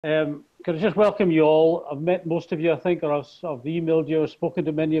Can I just welcome you all? I've met most of you, I think, or I've emailed you or spoken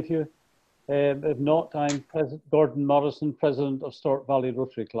to many of you. If not, I'm Gordon Morrison, President of Stort Valley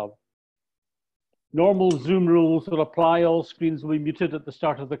Rotary Club. Normal Zoom rules will apply. All screens will be muted at the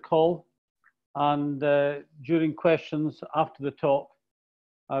start of the call. And during questions after the talk,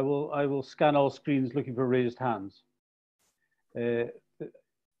 I will scan all screens looking for raised hands. The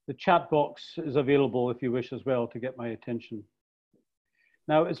chat box is available if you wish as well to get my attention.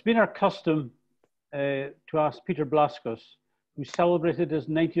 Now, it's been our custom to ask Peter Blaskos, who celebrated his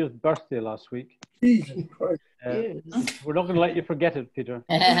 90th birthday last week. We're not going to let you forget it, Peter.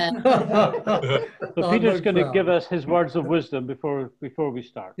 So Peter's going to give us his words of wisdom before we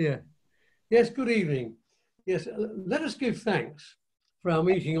start. Yeah. Yes, good evening. Yes, let us give thanks for our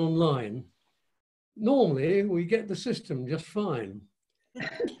meeting online. Normally, we get the system just fine.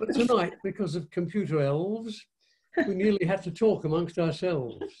 But tonight, because of computer elves, we nearly had to talk amongst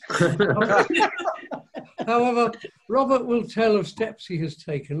ourselves. However, Robert will tell of steps he has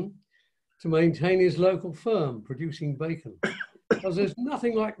taken to maintain his local firm producing bacon, because there's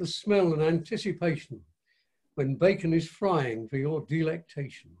nothing like the smell and anticipation when bacon is frying for your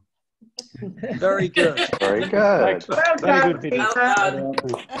delectation. Very good. Very good. Well done, Peter.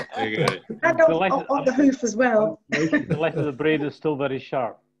 Very good. And on the hoof as well. The light of the brain is still very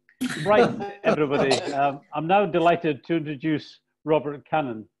sharp. Right, everybody. I'm now delighted to introduce Robert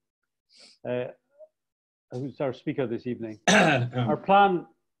Cannon, who's our speaker this evening. Our plan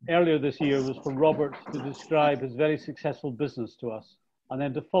earlier this year was for Robert to describe his very successful business to us, and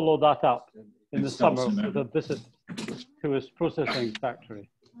then to follow that up in the summer with a visit to his processing factory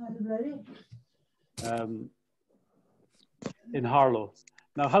in Harlow.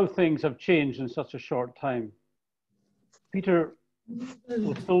 Now, how things have changed in such a short time. Peter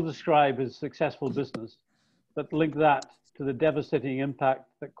will still describe his successful business, but link that to the devastating impact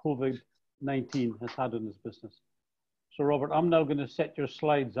that COVID-19 has had on his business. So Robert, I'm now going to set your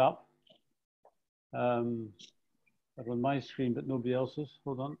slides up. They're on my screen, but nobody else's.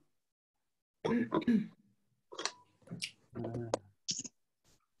 Hold on.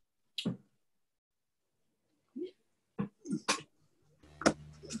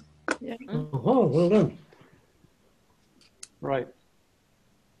 Yeah. Oh, well done. Right.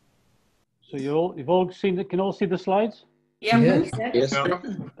 So you've all seen it. Can all see the slides? Yeah. Yes. Yes.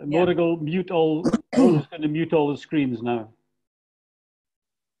 Morigal, mute all. I'm just going to mute all the screens now,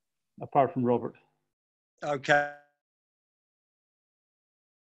 apart from Robert. Okay.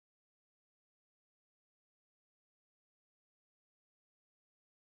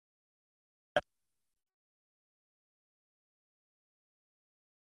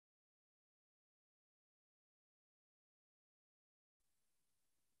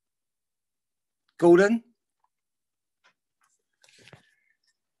 Gordon?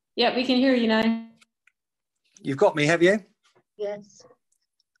 Yeah, we can hear you now. You've got me, have you? Yes.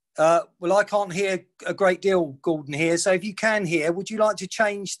 Well, I can't hear a great deal, Gordon, here. So if you can hear, would you like to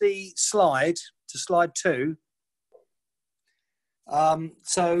change the slide to slide 2? A1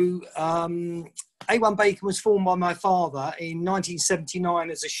 Bacon was formed by my father in 1979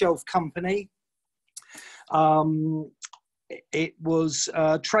 as a shelf company. It was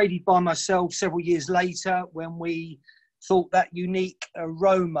traded by myself several years later when we thought that unique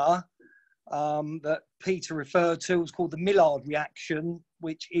aroma that Peter referred to was called the Maillard reaction,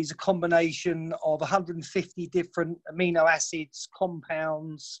 which is a combination of 150 different amino acids,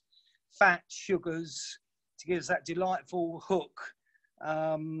 compounds, fats, sugars, to give us that delightful hook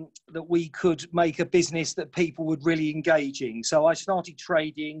that we could make a business that people would really engage in. So I started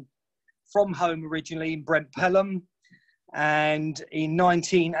trading from home originally in Brent Pelham, and in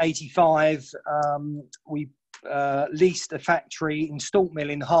 1985 we leased a factory in Stort Mill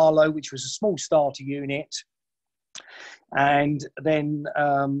in Harlow, which was a small starter unit. And then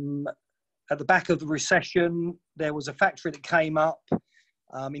at the back of the recession, there was a factory that came up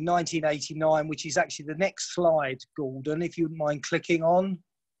in 1989, which is actually the next slide, Gordon, if you wouldn't mind clicking on.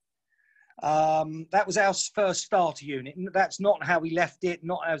 That was our first starter unit. That's not how we left it,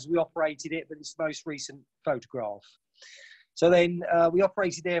 not as we operated it, but it's the most recent photograph. So then we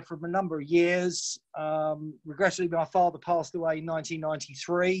operated there for a number of years. Regrettably, my father passed away in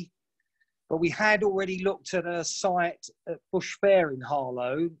 1993, but we had already looked at a site at Bush Fair in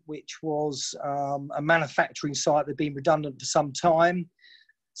Harlow, which was a manufacturing site that had been redundant for some time.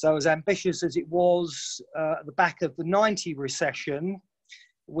 So as ambitious as it was, at the back of the 90 recession,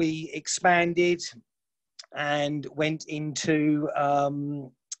 we expanded and went into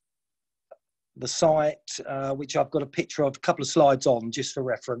the site, which I've got a picture of, a couple of slides on, just for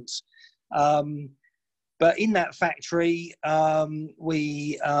reference. But in that factory,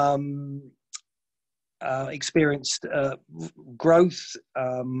 we experienced growth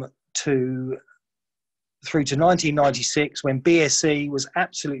through to 1996, when BSE was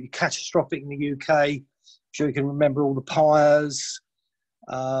absolutely catastrophic in the UK. I'm sure you can remember all the pyres.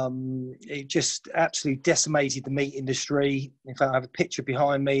 It just absolutely decimated the meat industry. In fact, I have a picture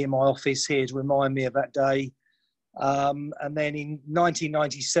behind me in my office here to remind me of that day. And then in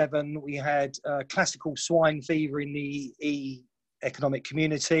 1997, we had classical swine fever in the economic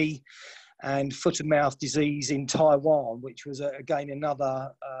community, and foot and mouth disease in Taiwan, which was again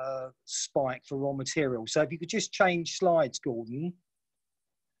another spike for raw material. So if you could just change slides, Gordon,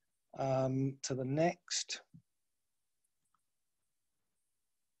 to the next.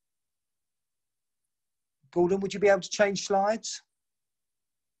 Gordon, would you be able to change slides?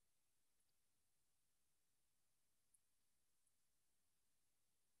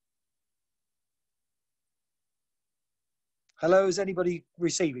 Hello, is anybody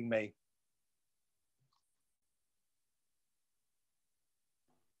receiving me?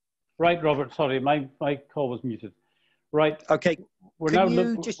 Right, Robert, sorry, my call was muted. Right. Okay, Can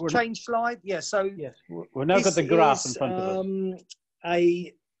you just change slide? Yeah, so yes, we're now got the graph in front of us.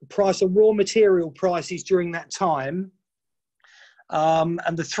 A price of raw material prices during that time.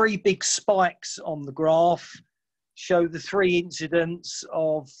 And the three big spikes on the graph show the three incidents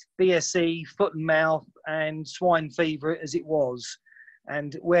of BSE, foot and mouth, and swine fever as it was.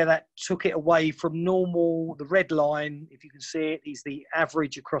 And where that took it away from normal, the red line, if you can see it, is the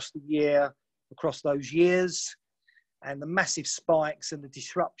average across the year, across those years, and the massive spikes and the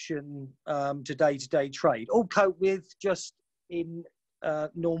disruption to day-to-day trade, all coped with just in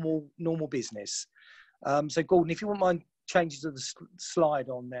normal business. So Gordon, if you wouldn't mind changing to the slide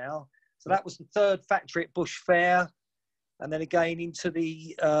on now. So that was the third factory at Bush Fair. And then again into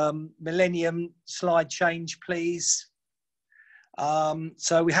the Millennium slide change, please.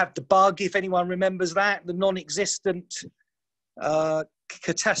 So we have the bug, if anyone remembers that, the non-existent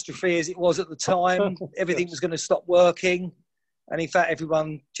catastrophe as it was at the time. Everything was going to stop working. And in fact,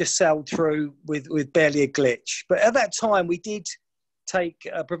 everyone just sailed through with barely a glitch. But at that time, we did take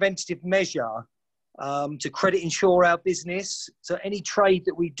a preventative measure to credit insure our business. So any trade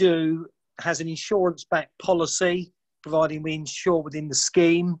that we do has an insurance-backed policy, providing we insure within the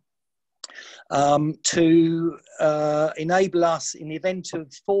scheme, to enable us in the event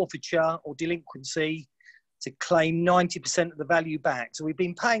of forfeiture or delinquency to claim 90% of the value back. So we've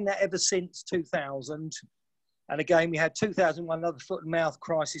been paying that ever since 2000. And again, we had 2001, another foot and mouth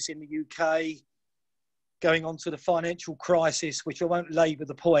crisis in the UK, going on to the financial crisis, which I won't labour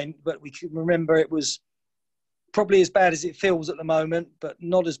the point, but we can remember it was probably as bad as it feels at the moment, but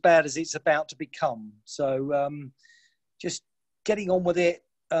not as bad as it's about to become. So just getting on with it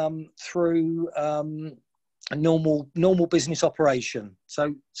through a normal business operation.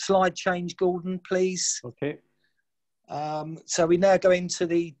 So slide change, Gordon, please. Okay. So we now go into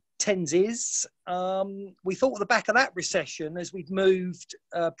the tenses. We thought at the back of that recession, as we'd moved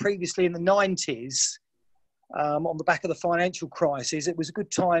previously in the 90s, on the back of the financial crisis, it was a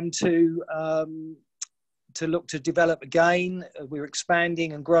good time to look to develop again. We were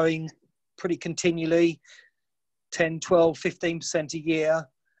expanding and growing pretty continually, 10, 12, 15% a year.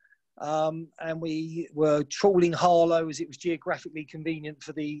 And we were trawling Harlow as it was geographically convenient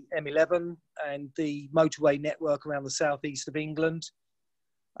for the M11 and the motorway network around the southeast of England.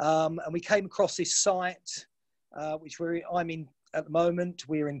 And we came across this site, which I'm in at the moment,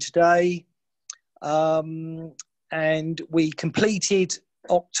 we're in today. And we completed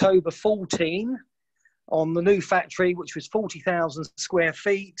October 14 on the new factory, which was 40,000 square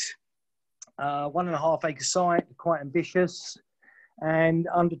feet, 1.5 acre site, quite ambitious, and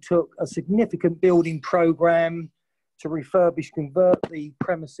undertook a significant building program to refurbish, convert the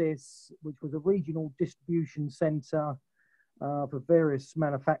premises, which was a regional distribution centre for various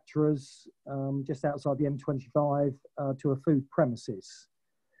manufacturers just outside the M25 to a food premises.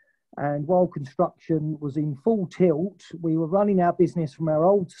 And while construction was in full tilt, we were running our business from our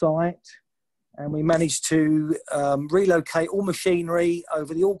old site, and we managed to relocate all machinery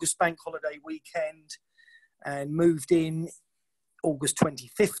over the August bank holiday weekend and moved in August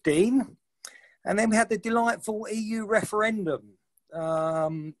 2015. And then we had the delightful EU referendum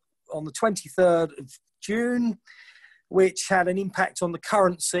on the 23rd of June, which had an impact on the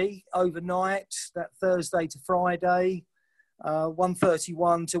currency overnight, that Thursday to Friday,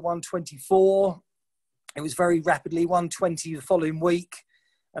 131 to 124. It was very rapidly 120 the following week,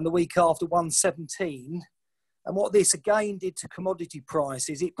 and the week after 117. And what this again did to commodity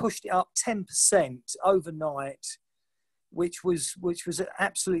prices, it pushed it up 10% overnight, which was an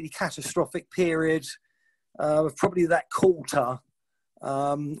absolutely catastrophic period probably that quarter,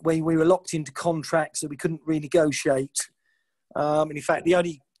 when we were locked into contracts that we couldn't renegotiate. And in fact, the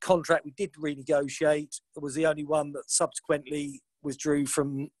only contract we did renegotiate was the only one that subsequently withdrew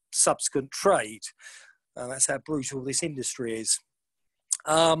from subsequent trade. That's how brutal this industry is.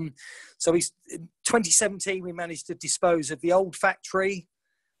 So in 2017, we managed to dispose of the old factory,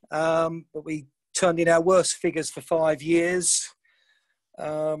 but we turned in our worst figures for 5 years.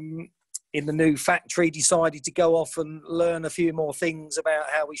 In the new factory, decided to go off and learn a few more things about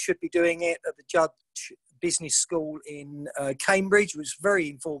how we should be doing it at the Judge Business School in Cambridge. It was very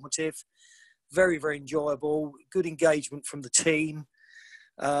informative, very, very enjoyable, good engagement from the team.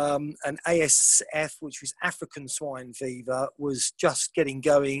 And ASF, which was African swine fever, was just getting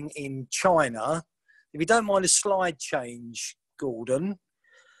going in China. If you don't mind a slide change, Gordon,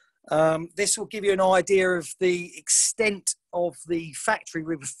 this will give you an idea of the extent of the factory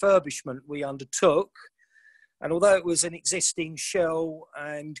refurbishment we undertook. And although it was an existing shell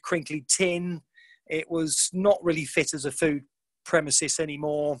and crinkly tin, it was not really fit as a food premises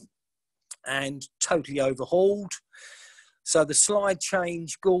anymore and totally overhauled. So the slide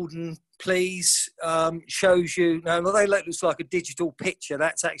change, Gordon, please, shows you, now although that looks like a digital picture,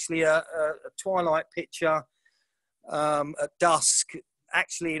 that's actually a twilight picture at dusk,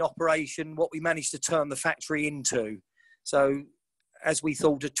 actually in operation, what we managed to turn the factory into. So as we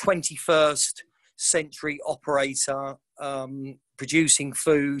thought, a 21st century operator, producing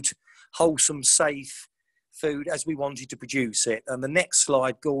food, wholesome, safe food as we wanted to produce it. And the next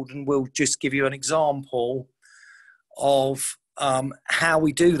slide, Gordon, will just give you an example of how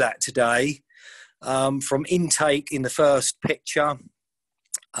we do that today, from intake in the first picture,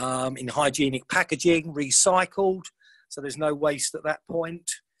 in hygienic packaging, recycled, so there's no waste at that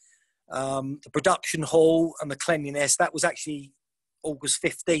point. The production hall and the cleanliness, that was actually August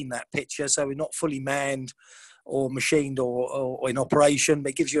 15, that picture, so we're not fully manned or machined or in operation,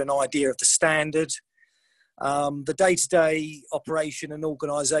 but it gives you an idea of the standard. The day-to-day operation and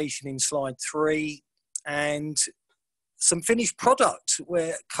organisation in slide 3, and some finished product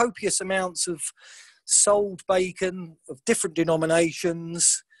where copious amounts of sold bacon of different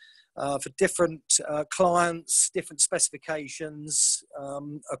denominations for different clients, different specifications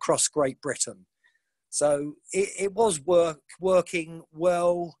across Great Britain. So it was working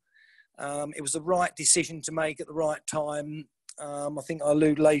well. It was the right decision to make at the right time. I think I'll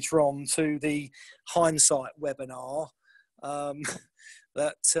allude later on to the hindsight webinar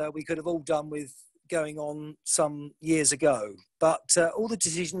that we could have all done with going on some years ago. But all the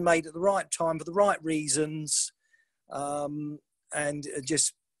decisions made at the right time for the right reasons, and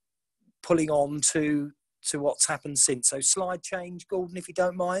just pulling on to what's happened since. So slide change, Gordon, if you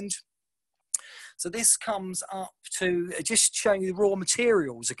don't mind. So this comes up to just showing you the raw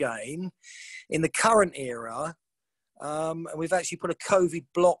materials again in the current era. And we've actually put a COVID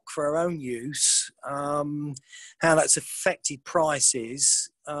block for our own use, how that's affected prices.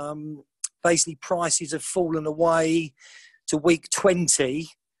 Basically, prices have fallen away to week 20.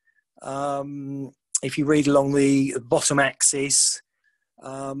 If you read along the bottom axis,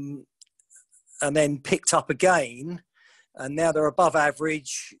 and then picked up again. And now they're above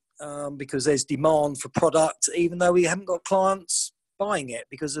average because there's demand for product, even though we haven't got clients buying it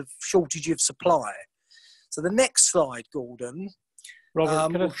because of shortage of supply. So the next slide, Gordon,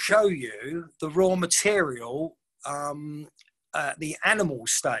 Robert, will show you the raw material at the animal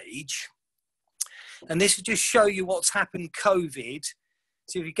stage. And this will just show you what's happened COVID.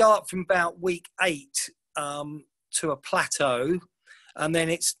 So if you go up from about week 8 to a plateau, and then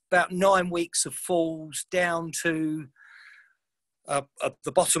it's about 9 weeks of falls down to at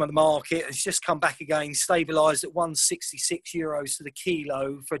the bottom of the market. It's just come back again, stabilised at €166 to the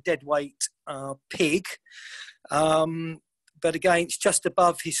kilo for a dead weight pig. But again, it's just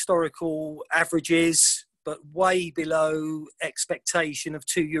above historical averages, but way below expectation of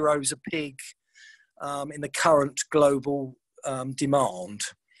 €2 a pig in the current global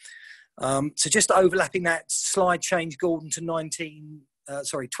demand. So just overlapping that slide change, Gordon, to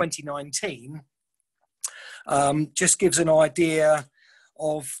 2019, just gives an idea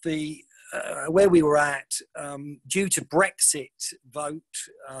of the where we were at due to Brexit vote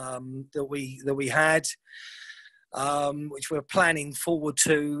that we had, which we were planning forward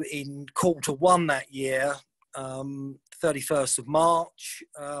to in Q1 that year, 31st of March.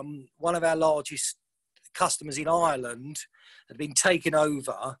 One of our largest customers in Ireland had been taken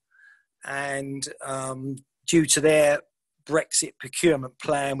over, and due to their Brexit procurement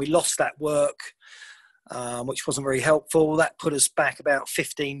plan, we lost that work, which wasn't very helpful. That put us back about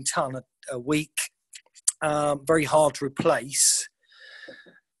 15 tonne a week, very hard to replace.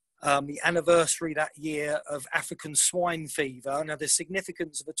 the anniversary that year of African swine fever. Now, the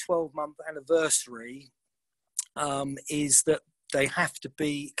significance of a 12-month anniversary is that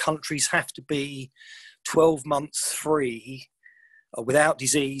countries have to be 12 months free without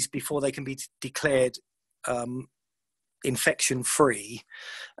disease before they can be declared infection free.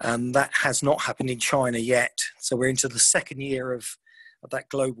 That has not happened in China yet. So we're into the second year of that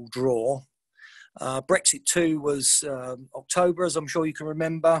global draw. Brexit 2 was October, as I'm sure you can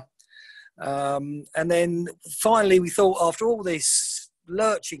remember. And then finally we thought, after all this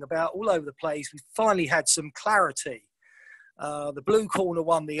lurching about all over the place, we finally had some clarity. The Blue Corner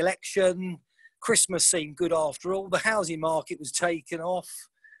won the election. Christmas seemed good after all. The housing market was taken off.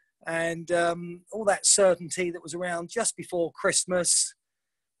 And all that certainty that was around just before Christmas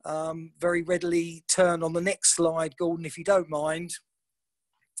very readily turned on the next slide, Gordon, if you don't mind.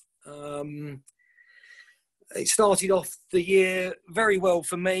 It started off the year very well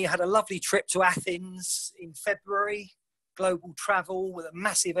for me. I had a lovely trip to Athens in February, global travel with a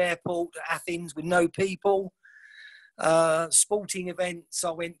massive airport at Athens with no people. Sporting events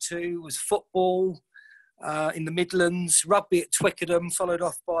I went to was football in the Midlands, rugby at Twickenham, followed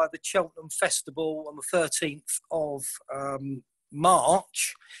off by the Cheltenham Festival on the 13th of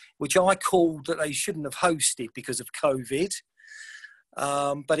March, which I called that they shouldn't have hosted because of COVID.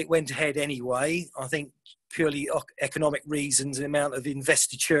 But it went ahead anyway. I think purely economic reasons, the amount of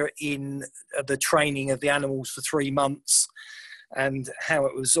investiture in the training of the animals for 3 months and how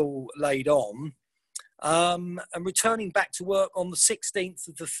it was all laid on. And returning back to work on the 16th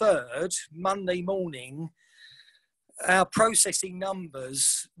of the 3rd, Monday morning, our processing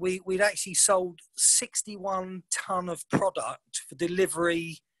numbers, we'd actually sold 61 tonne of product for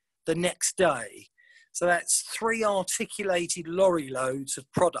delivery the next day. So that's 3 articulated lorry loads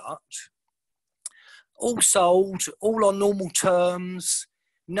of product, all sold, all on normal terms,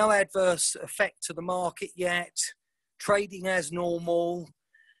 no adverse effect to the market yet, trading as normal.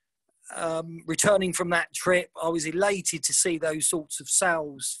 Returning from that trip, I was elated to see those sorts of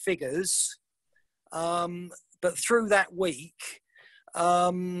sales figures. But through that week,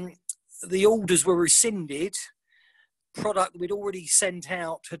 the orders were rescinded. Product we'd already sent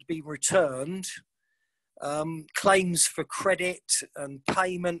out had been returned. Claims for credit and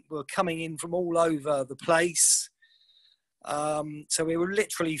payment were coming in from all over the place. So we were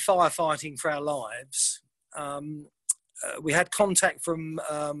literally firefighting for our lives. We had contact from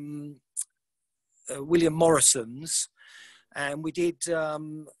William Morrison's, and we did a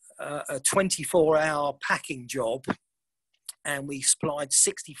 24-hour packing job, and we supplied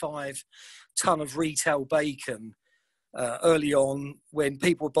 65 tonne of retail bacon early on when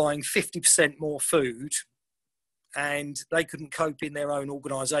people were buying 50% more food and they couldn't cope in their own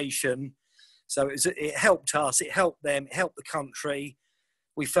organisation. So it helped us, it helped them, it helped the country.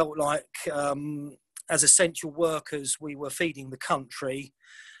 We felt like as essential workers, we were feeding the country,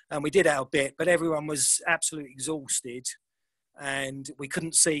 and we did our bit, but everyone was absolutely exhausted, and we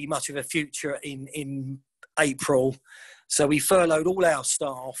couldn't see much of a future in April. So we furloughed all our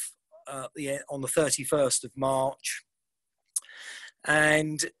staff on the 31st of March,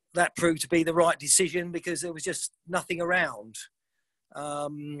 and that proved to be the right decision because there was just nothing around.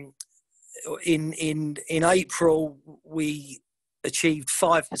 In April, we achieved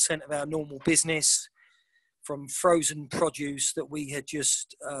 5% of our normal business from frozen produce that we had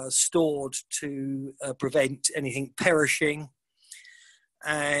just stored to prevent anything perishing.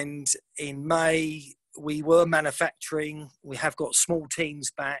 And in May, we were manufacturing. We have got small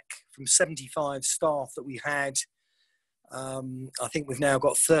teams back from 75 staff that we had. I think we've now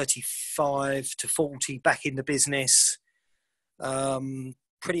got 35 to 40 back in the business,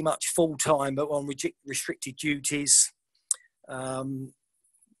 pretty much full-time, but on restricted duties.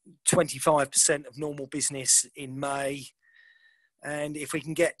 25% of normal business in May, and if we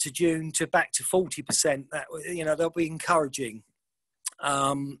can get to June to back to 40%, that, you know, they'll be encouraging.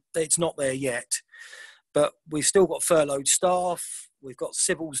 It's not there yet, but we've still got furloughed staff. We've got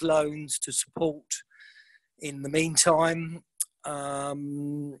civils loans to support in the meantime,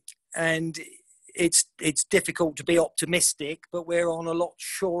 and it's difficult to be optimistic, but we're on a lot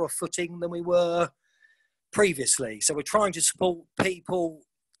surer footing than we were previously. So we're trying to support people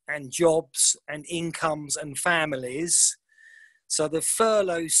and jobs and incomes and families. So the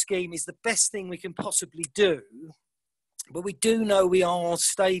furlough scheme is the best thing we can possibly do, but we do know we are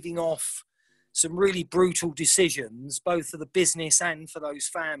staving off some really brutal decisions, both for the business and for those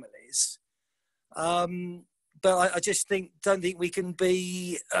families. But I just don't think we can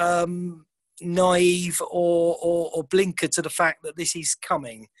be naive or blinker to the fact that this is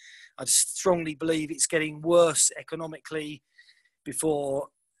coming. I just strongly believe it's getting worse economically before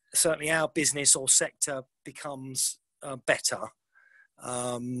certainly our business or sector becomes better,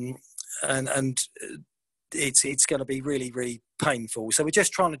 and it's going to be really, really painful. So we're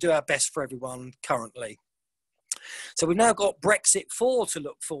just trying to do our best for everyone currently. So we've now got Brexit 4 to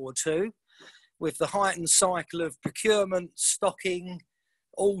look forward to, with the heightened cycle of procurement, stocking,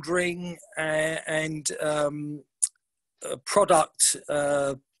 ordering, and product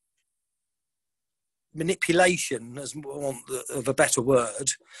manipulation, as want of a better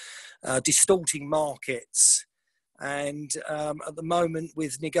word, distorting markets. And at the moment,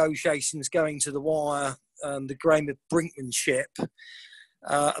 with negotiations going to the wire, the game of brinkmanship,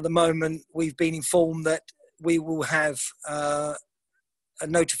 at the moment we've been informed that we will have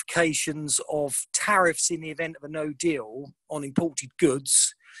notifications of tariffs in the event of a no deal on imported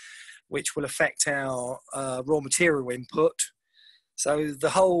goods, which will affect our raw material input. So the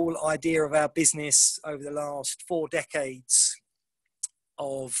whole idea of our business over the last 4 decades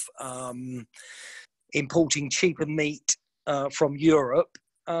of importing cheaper meat from Europe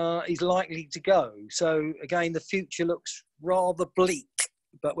is likely to go. So again, the future looks rather bleak,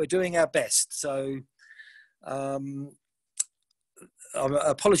 but we're doing our best. So I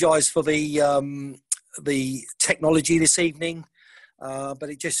apologise for the technology this evening, but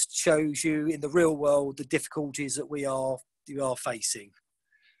it just shows you in the real world the difficulties that we are facing.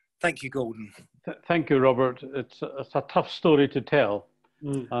 Thank you, Gordon. Thank you, Robert. It's a tough story to tell,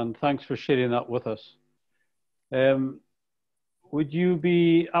 and thanks for sharing that with us. Would you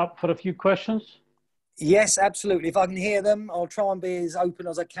be up for a few questions? Yes, absolutely. If I can hear them, I'll try and be as open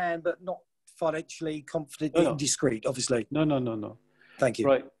as I can, but not financially confident and discreet, obviously. No. Thank you.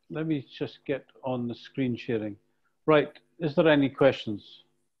 Right, let me just get on the screen sharing. Right, is there any questions?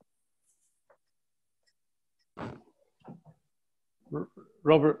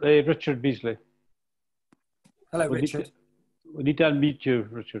 Richard Beasley. Hello, Richard. We need to unmute you,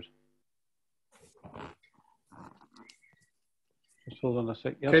 Richard. Just hold on a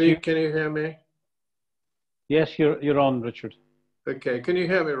sec. Yes, can you hear me? Yes, you're on, Richard. Okay, can you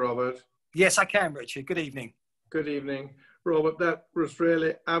hear me, Robert? Yes, I can, Richard. Good evening. Good evening. Robert, that was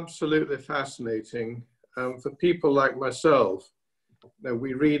really absolutely fascinating. For people like myself,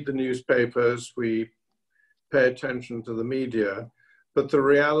 we read the newspapers, we pay attention to the media, but the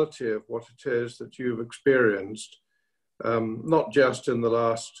reality of what it is that you've experienced, not just in the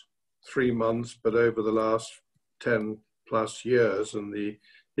last 3 months, but over the last 10 plus years, and the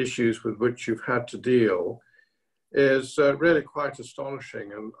issues with which you've had to deal, is really quite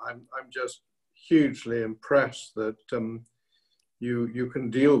astonishing. And I'm just hugely impressed that you can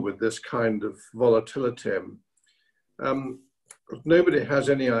deal with this kind of volatility. Nobody has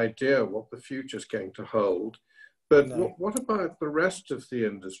any idea what the future is going to hold. But no. What about the rest of the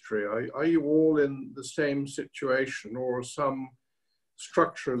industry? Are you all in the same situation, or are some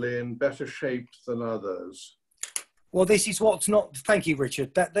structurally in better shape than others? Well, this is what's not. Thank you,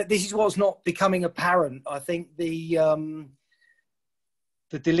 Richard. This is what's not becoming apparent. I think the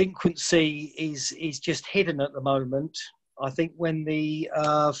delinquency is just hidden at the moment. I think when the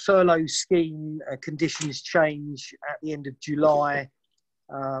furlough scheme conditions change at the end of July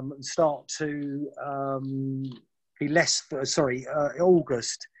and start to be less,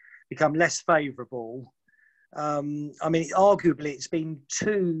 August, become less favourable. I mean, arguably, it's been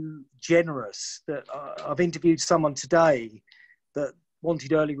too generous. That I've interviewed someone today that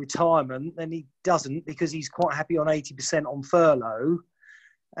wanted early retirement, and he doesn't because he's quite happy on 80% on furlough.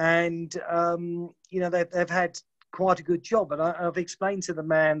 And, they've had quite a good job. And I've explained to the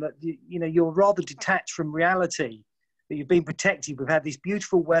man that, you're rather detached from reality, that you've been protected. We've had this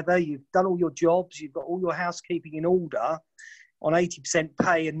beautiful weather. You've done all your jobs. You've got all your housekeeping in order on 80%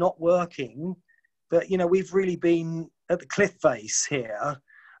 pay and not working. But, we've really been at the cliff face here.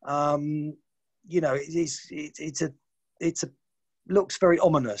 It looks very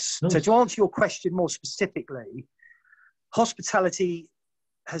ominous. So to answer your question more specifically, hospitality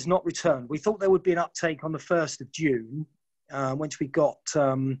has not returned. We thought there would be an uptake on the 1st of June, once we got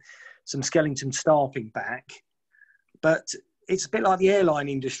some skeleton staffing back. But it's a bit like the airline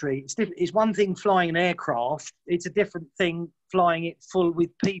industry. It's one thing flying an aircraft. It's a different thing flying it full with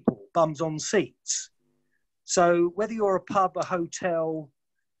people, bums on seats. So whether you're a pub, a hotel,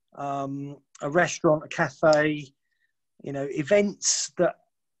 a restaurant, a cafe, events that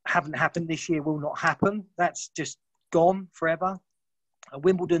haven't happened this year will not happen. That's just gone forever.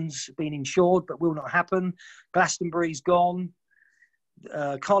 Wimbledon's been insured, but will not happen. Glastonbury's gone.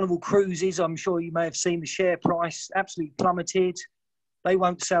 Carnival Cruises, I'm sure you may have seen the share price absolutely plummeted. They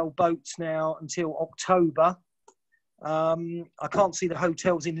won't sell boats now until October. I can't see the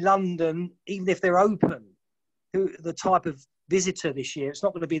hotels in London, even if they're open, the type of visitor this year. It's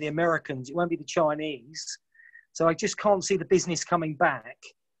not going to be the Americans. It won't be the Chinese. So I just can't see the business coming back.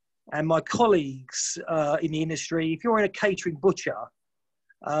 And my colleagues in the industry, if you're in a catering butcher,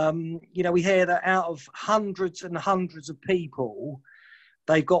 you know, we hear that out of hundreds and hundreds of people,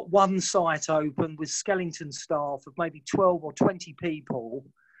 they've got one site open with skeleton staff of maybe 12 or 20 people,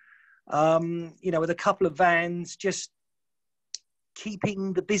 you know, with a couple of vans, just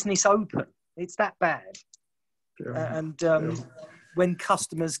keeping the business open. It's that bad. Yeah. And when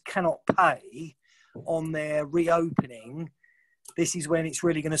customers cannot pay on their reopening, this is when it's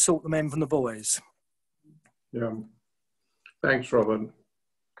really going to sort the men from the boys. Yeah. Thanks, Robert.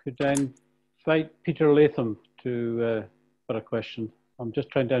 Could I invite Peter Latham to for a question? I'm just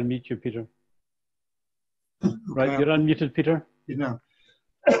trying to unmute you, Peter. Okay. Right, you're unmuted, Peter. You know.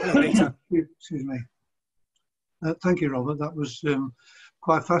 Hello, Peter. Excuse me. Thank you, Robert. That was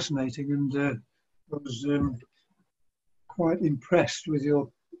quite fascinating, and I was quite impressed with your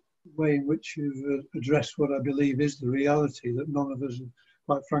way in which you've addressed what I believe is the reality that none of us have,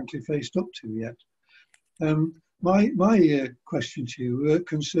 quite frankly, faced up to yet. My question to you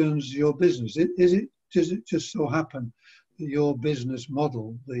concerns your business. Does it just so happen that your business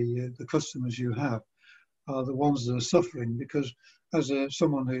model, the customers you have, are the ones that are suffering? Because as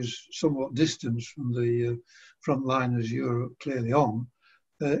someone who's somewhat distanced from the front line as you're clearly on,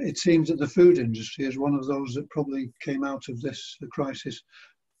 it seems that the food industry is one of those that probably came out of this crisis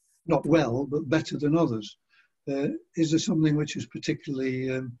not well, but better than others. Is there something which is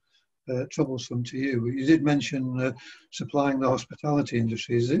particularly troublesome to you? You did mention supplying the hospitality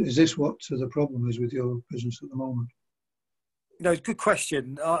industry. Is this what the problem is with your business at the moment? No, good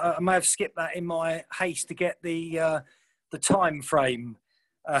question. I may have skipped that in my haste to get the time frame.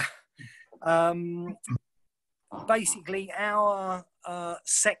 Basically, our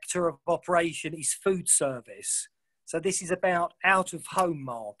sector of operation is food service. So this is about out-of-home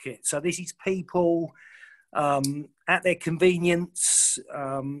market. So this is people at their convenience,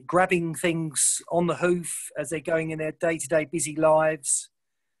 grabbing things on the hoof as they're going in their day-to-day busy lives,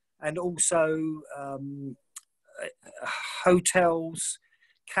 and also hotels,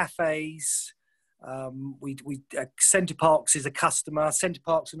 cafes. Centre Parks is a customer. Centre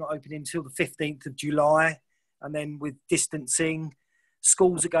Parks are not opening until the 15th of July. And then with distancing,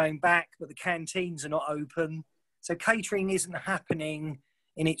 schools are going back, but the canteens are not open. So catering isn't happening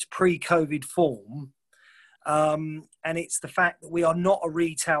in its pre-COVID form. And it's the fact that we are not a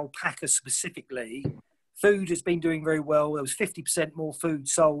retail packer specifically. Food has been doing very well. There was 50% more food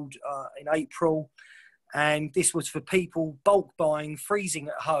sold in April. And this was for people bulk buying, freezing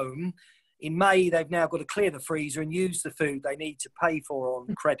at home. In May, they've now got to clear the freezer and use the food they need to pay for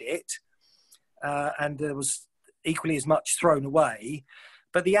on credit. And there was equally as much thrown away.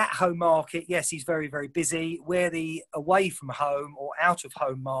 But the at-home market, yes, is very, very busy. We're the away-from-home or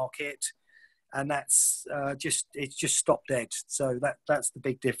out-of-home market, and that's it's just stopped dead. So that's the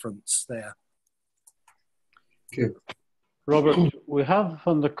big difference there. Okay. Robert, we have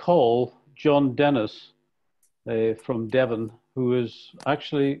on the call John Dennis from Devon, who is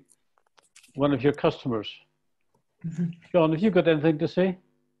actually one of your customers. John, have you got anything to say?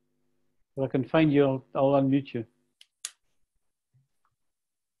 If I can find you, I'll unmute you.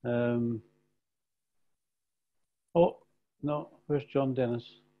 Oh, no, where's John Dennis?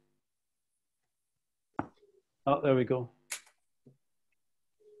 Oh, there we go.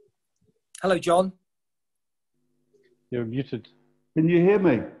 Hello, John. You're muted. Can you hear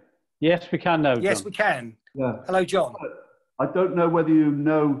me? Yes, we can now, John. Yes, we can. Yeah. Hello, John. I don't know whether you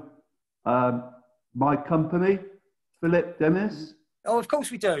know my company, Philip Dennis. Oh, of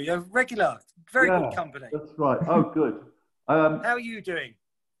course we do. You're a regular, very good company. That's right. Oh, good. How are you doing?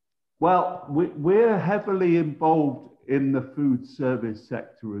 Well, we're heavily involved in the food service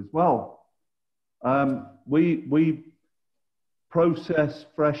sector as well. We process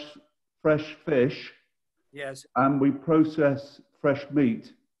fresh fish. Yes. And we process fresh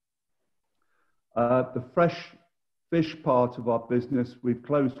meat. The fresh fish part of our business, we've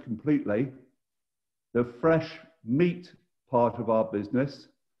closed completely. The fresh meat part of our business,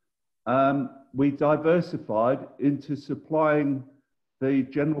 we diversified into supplying the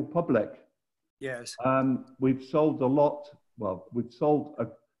general public. Yes. We've sold a lot, well, we've sold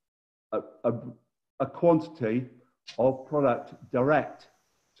a quantity of product direct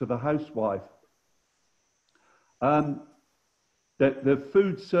to the housewife. The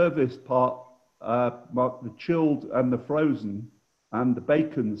food service part, the chilled and the frozen and the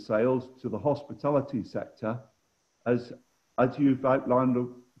bacon sales to the hospitality sector, as you've outlined,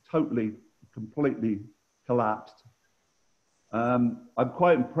 totally, completely collapsed. I'm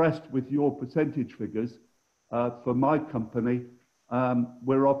quite impressed with your percentage figures. for my company,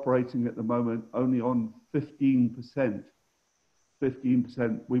 we're operating at the moment only on 15%.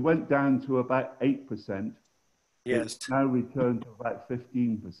 15%. We went down to about 8%. Yes. It's now returned to about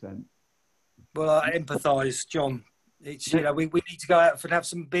 15%. Well, I empathise, John. It's, you know, we need to go out and have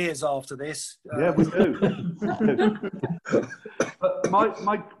some beers after this. Yeah, we do. But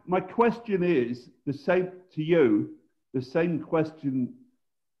my question is the same to you, the same question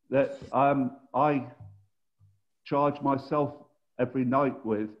that I charge myself every night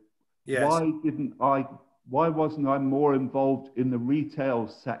with. Yes. Why wasn't I more involved in the retail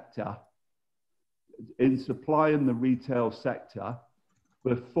sector, in supplying the retail sector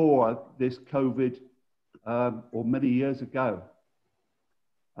before this COVID, or many years ago?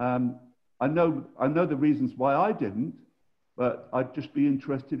 I know the reasons why I didn't, but I'd just be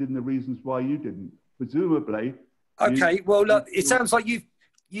interested in the reasons why you didn't. Presumably. Okay. Well, look, it sounds like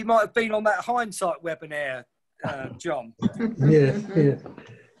you might have been on that hindsight webinar, John. Yeah, yeah.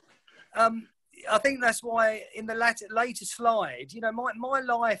 I think that's why in the later slide, you know, my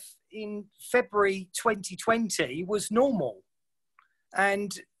life in February 2020 was normal.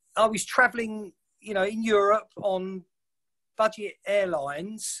 And I was traveling, you know, in Europe on budget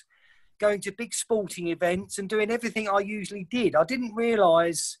airlines, going to big sporting events and doing everything I usually did. I didn't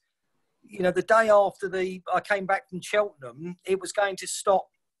realise, you know, the day after I came back from Cheltenham, it was going to stop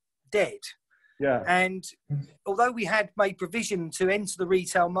dead. Yeah. And although we had made provision to enter the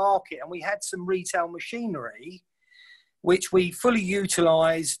retail market and we had some retail machinery, which we fully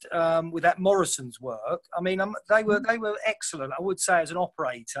utilised with that Morrison's work. I mean, they were excellent. I would say as an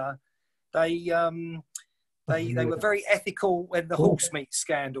operator, they were very ethical when the horse meat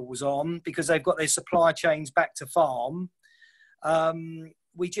scandal was on because they've got their supply chains back to farm.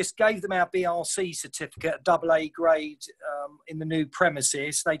 We just gave them our BRC certificate, AA grade in the new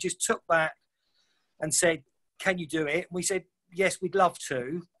premises. They just took that and said, "Can you do it?" We said, "Yes, we'd love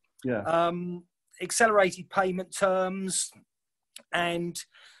to." Yeah. Accelerated payment terms, and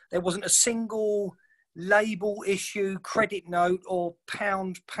there wasn't a single label issue, credit note, or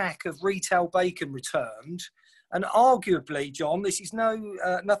pound pack of retail bacon returned. And arguably, John, this is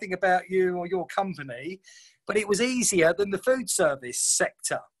nothing about you or your company, but it was easier than the food service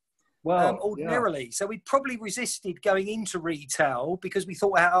sector. Well, ordinarily. yeah. So we probably resisted going into retail because we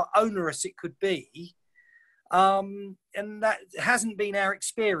thought how onerous it could be. And that hasn't been our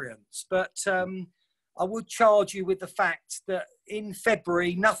experience. But I would charge you with the fact that in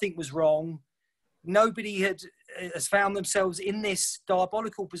February, nothing was wrong. Nobody has found themselves in this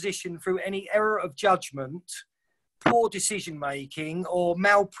diabolical position through any error of judgment, poor decision-making, or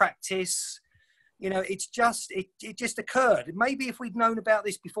malpractice. You know, it just occurred. Maybe if we'd known about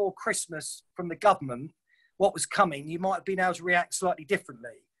this before Christmas from the government, what was coming, you might have been able to react slightly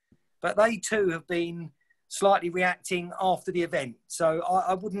differently. But they too have been slightly reacting after the event. So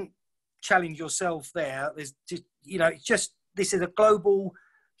I wouldn't challenge yourself there. There's just, you know, this is a global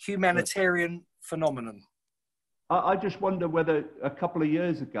humanitarian phenomenon. I just wonder whether a couple of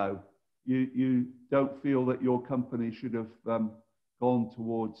years ago, you don't feel that your company should have gone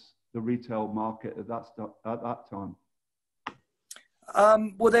towards the retail market at that time?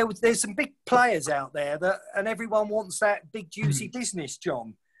 Well, there's some big players out there and everyone wants that big juicy business,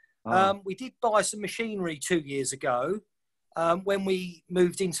 John. We did buy some machinery 2 years ago when we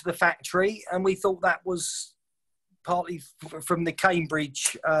moved into the factory, and we thought that was partly from the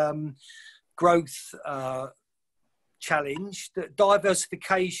Cambridge growth challenge, that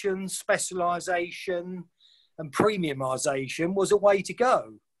diversification, specialisation and premiumisation was a way to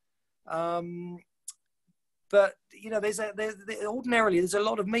go. But you know, ordinarily there's a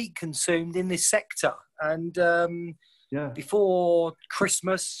lot of meat consumed in this sector, and before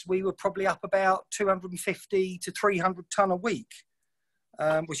Christmas we were probably up about 250 to 300 tonne a week,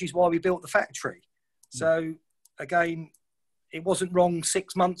 which is why we built the factory. So again, it wasn't wrong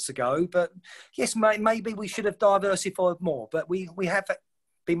 6 months ago, but yes, maybe we should have diversified more. But we have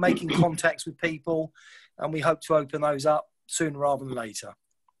been making contacts with people, and we hope to open those up sooner rather than later.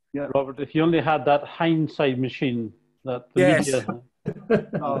 Yeah, Robert, if you only had that hindsight machine that the media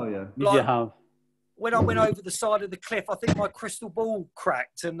have. When I went over the side of the cliff, I think my crystal ball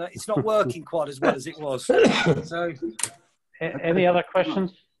cracked, and it's not working quite as well as it was. So, any other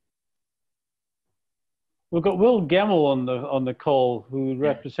questions? We've got Will Gemmell on the call, who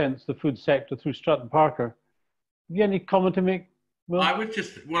represents the food sector through Stratton Parker. Have you any comment to make, Will? I would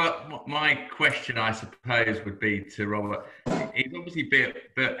just, well, my question, I suppose, would be to Robert. He's obviously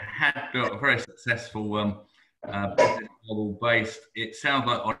had built a very successful business model based, it sounds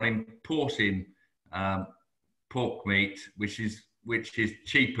like, on importing pork meat, which is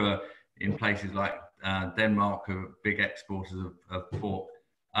cheaper in places like Denmark are big exporters of pork.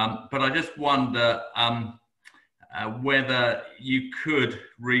 But I just wonder whether you could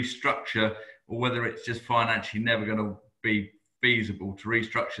restructure, or whether it's just financially never going to be feasible to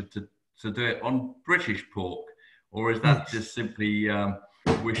restructure to do it on British pork, or is that just simply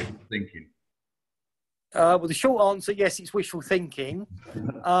wishful thinking? Well, the short answer, yes, it's wishful thinking.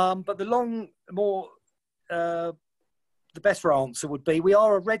 But the better answer would be, we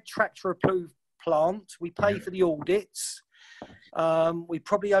are a red tractor approved plant. We pay for the audits. We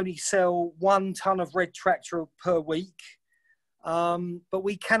probably only sell 1 ton of red tractor per week. But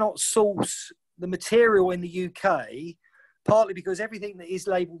we cannot source the material in the UK, partly because everything that is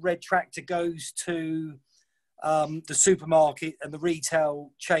labelled red tractor goes to the supermarket and the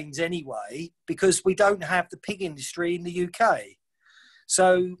retail chains anyway, because we don't have the pig industry in the UK.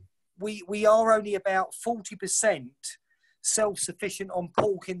 So we are only about 40% self-sufficient on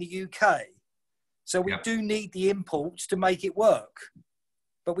pork in the UK. So we do need the imports to make it work.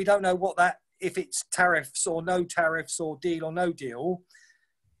 But we don't know if it's tariffs or no tariffs or deal or no deal,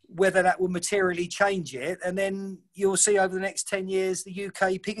 whether that will materially change it. And then you'll see over the next 10 years, the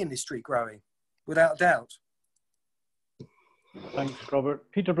UK pig industry growing, without doubt. Thanks, Robert.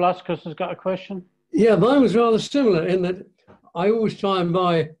 Peter Blaskus has got a question. Yeah, mine was rather similar in that I always try and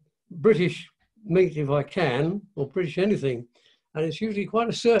buy British meat if I can, or British anything. And it's usually quite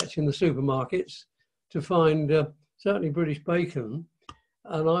a search in the supermarkets to find certainly British bacon.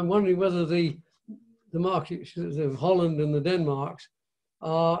 And I'm wondering whether the markets of Holland and the Denmarks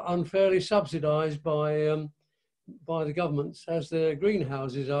are unfairly subsidised by the governments, as their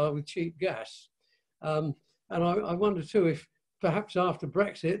greenhouses are with cheap gas. And I wonder too if perhaps after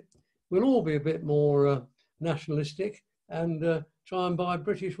Brexit we'll all be a bit more nationalistic and try and buy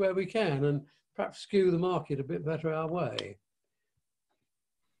British where we can, and perhaps skew the market a bit better our way.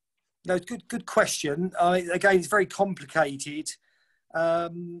 No, good question. Again, it's very complicated.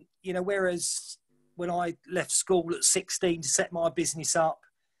 You know, whereas when I left school at 16 to set my business up,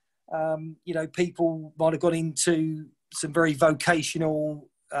 you know, people might have gone into some very vocational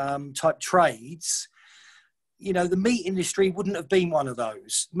type trades. You know, the meat industry wouldn't have been one of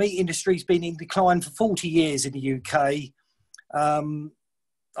those. Meat industry's been in decline for 40 years in the UK. I'm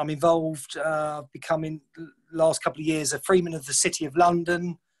involved, becoming last couple of years a freeman of the City of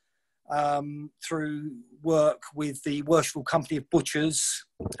London, through work with the Worshipful Company of Butchers,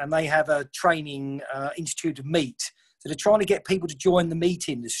 and they have a training institute of meat. So they're trying to get people to join the meat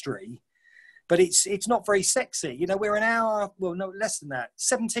industry, but it's not very sexy. You know, we're an hour, well, no, less than that,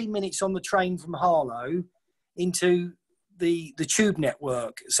 17 minutes on the train from Harlow into the tube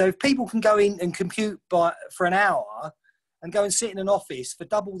network. So if people can go in and compute for an hour and go and sit in an office for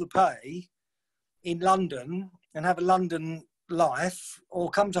double the pay in London and have a London life, or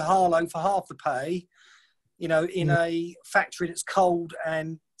come to Harlow for half the pay, you know, in a factory that's cold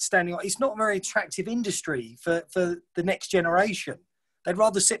and standing on, it's not a very attractive industry for the next generation. They'd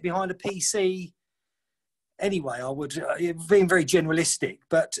rather sit behind a PC anyway. I would, being very generalistic,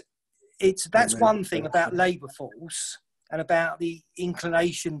 but that's one thing about labour force and about the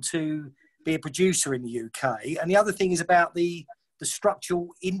inclination to be a producer in the UK. And the other thing is about the structural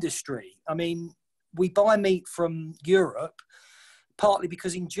industry. I mean, we buy meat from Europe partly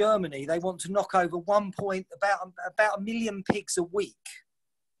because in Germany they want to knock over about 1 million pigs a week.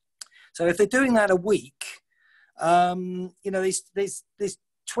 So if they're doing that a week, you know, there's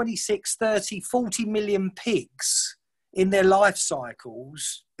 26, 30, 40 million pigs in their life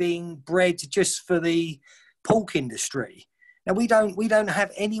cycles being bred just for the pork industry. Now we don't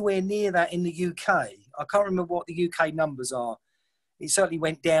have anywhere near that in the UK. I can't remember what the UK numbers are. It certainly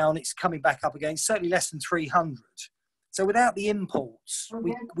went down. It's coming back up again. It's certainly less than 300. So without the imports,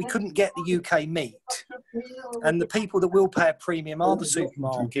 we couldn't get the UK meat. And the people that will pay a premium are the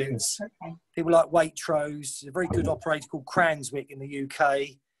supermarkets. People like Waitrose, a very good operator called Cranswick in the UK.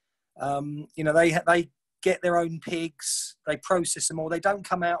 You know, they get their own pigs, they process them all. They don't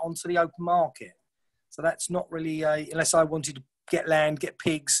come out onto the open market. So that's not really unless I wanted to get land, get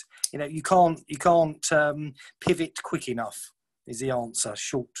pigs, you know, you can't pivot quick enough is the answer,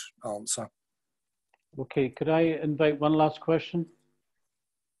 short answer. Okay, could I invite one last question?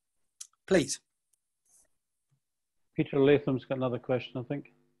 Please. Peter Latham's got another question, I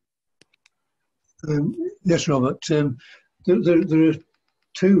think. Yes, Robert. There are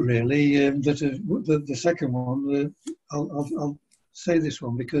two really. The second one, I'll say this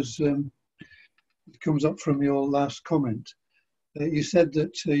one because it comes up from your last comment. You said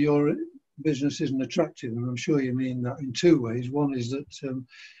that your business isn't attractive, and I'm sure you mean that in two ways. One is that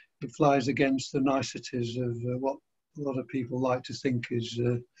it flies against the niceties of what a lot of people like to think is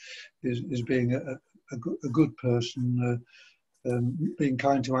being a good person, being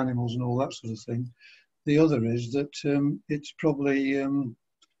kind to animals and all that sort of thing. The other is that it's probably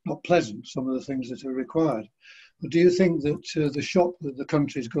not pleasant, some of the things that are required. But do you think that the shock that the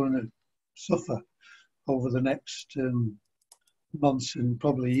country is going to suffer over the next months and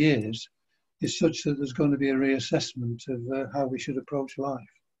probably years is such that there's going to be a reassessment of how we should approach life?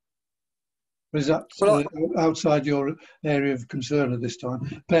 Or is that outside your area of concern at this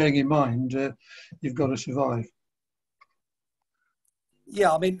time, bearing in mind you've got to survive?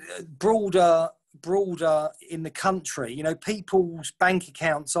 Yeah, I mean, broader in the country, you know, people's bank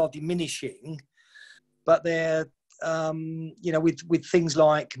accounts are diminishing, but they're, you know, with things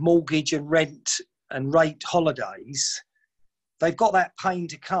like mortgage and rent and rate holidays, they've got that pain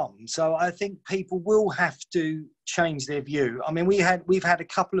to come. So I think people will have to change their view. I mean, we've had a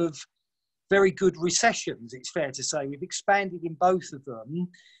couple of very good recessions, it's fair to say. We've expanded in both of them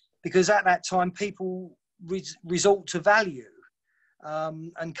because at that time people resort to value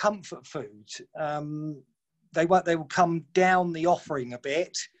and comfort food. They will come down the offering a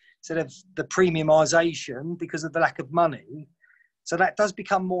bit instead of the premiumisation because of the lack of money. So that does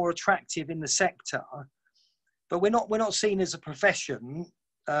become more attractive in the sector. But we're not seen as a profession.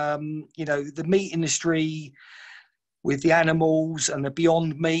 You know, the meat industry with the animals and the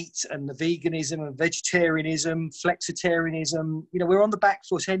beyond meat and the veganism and vegetarianism, flexitarianism, you know, we're on the back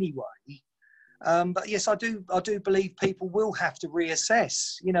foot anyway. But yes, I do believe people will have to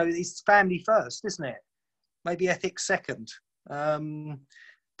reassess. You know, it's family first, isn't it? Maybe ethics second.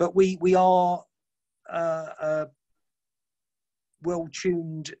 But we are a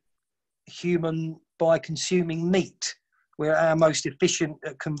well-tuned human by consuming meat. We're our most efficient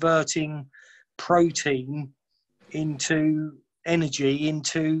at converting protein into energy,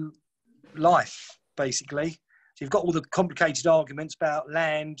 into life, basically. So you've got all the complicated arguments about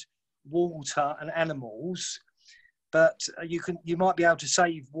land, water and animals, but you might be able to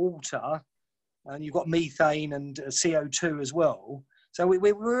save water, and you've got methane and CO2 as well. So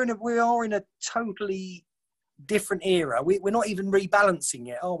we are in a totally different era. We're not even rebalancing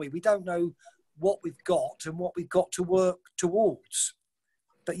yet, are we? We don't know what we've got and what we've got to work towards.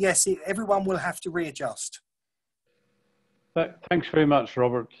 But yes, everyone will have to readjust. Thanks very much,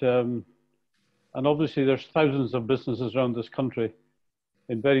 Robert. And obviously there's thousands of businesses around this country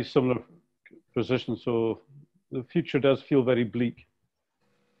in very similar positions, so the future does feel very bleak.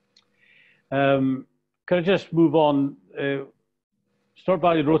 Can I just move on? Sturt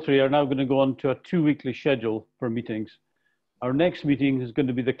Valley Rotary are now going to go on to a 2-weekly schedule for meetings. Our next meeting is going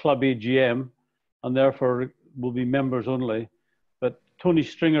to be the club AGM, and therefore will be members only. But Tony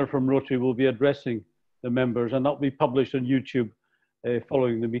Stringer from Rotary will be addressing the members, and that will be published on YouTube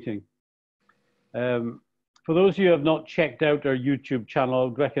following the meeting. For those of you who have not checked out our YouTube channel, I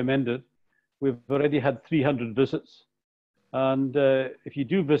would recommend it. We've already had 300 visits. And if you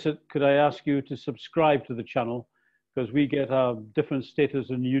do visit, could I ask you to subscribe to the channel, because we get a different status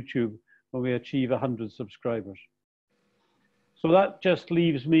on YouTube when we achieve 100 subscribers. So that just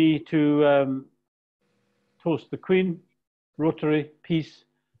leaves me to toast the Queen, Rotary, peace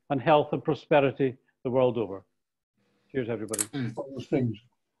and health and prosperity the world over. Cheers, everybody. All those things.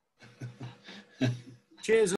 Cheers.